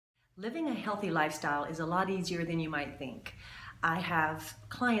Living a healthy lifestyle is a lot easier than you might think. I have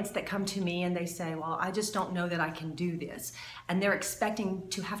clients that come to me and they say, well, I just don't know that I can do this. And they're expecting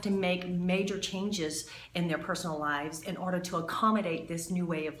to have to make major changes in their personal lives in order to accommodate this new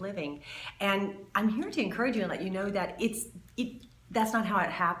way of living. And I'm here to encourage you and let you know that that's not how it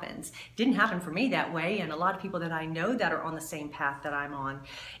happens. It didn't happen for me that way, and a lot of people that I know that are on the same path that I'm on.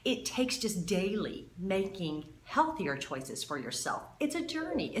 It takes just daily making healthier choices for yourself. It's a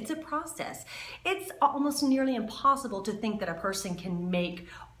journey, it's a process. It's almost nearly impossible to think that a person can make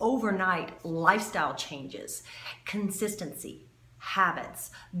overnight lifestyle changes. Consistency,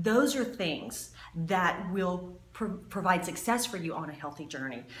 habits, those are things that will provide success for you on a healthy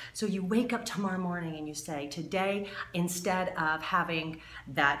journey. So you wake up tomorrow morning and you say, today, instead of having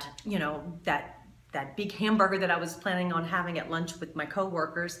that, that big hamburger that I was planning on having at lunch with my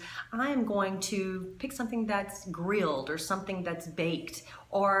coworkers, I am going to pick something that's grilled or something that's baked,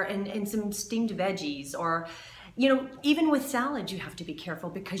 or and some steamed veggies, or even with salads, you have to be careful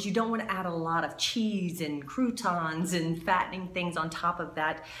because you don't want to add a lot of cheese and croutons and fattening things on top of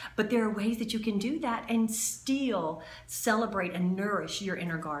that. But there are ways that you can do that and still celebrate and nourish your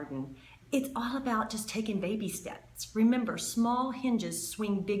inner garden. It's all about just taking baby steps. Remember, small hinges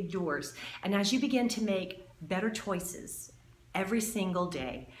swing big doors. And as you begin to make better choices every single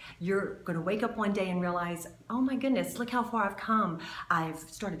day, you're going to wake up one day and realize, oh my goodness, look how far I've come. I've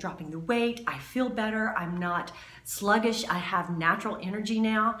started dropping the weight. I feel better. I'm not sluggish. I have natural energy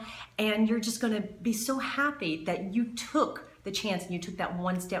now. And you're just going to be so happy that you took the chance and you took that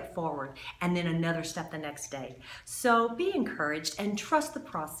one step forward and then another step the next day. So be encouraged and trust the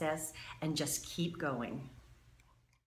process and just keep going.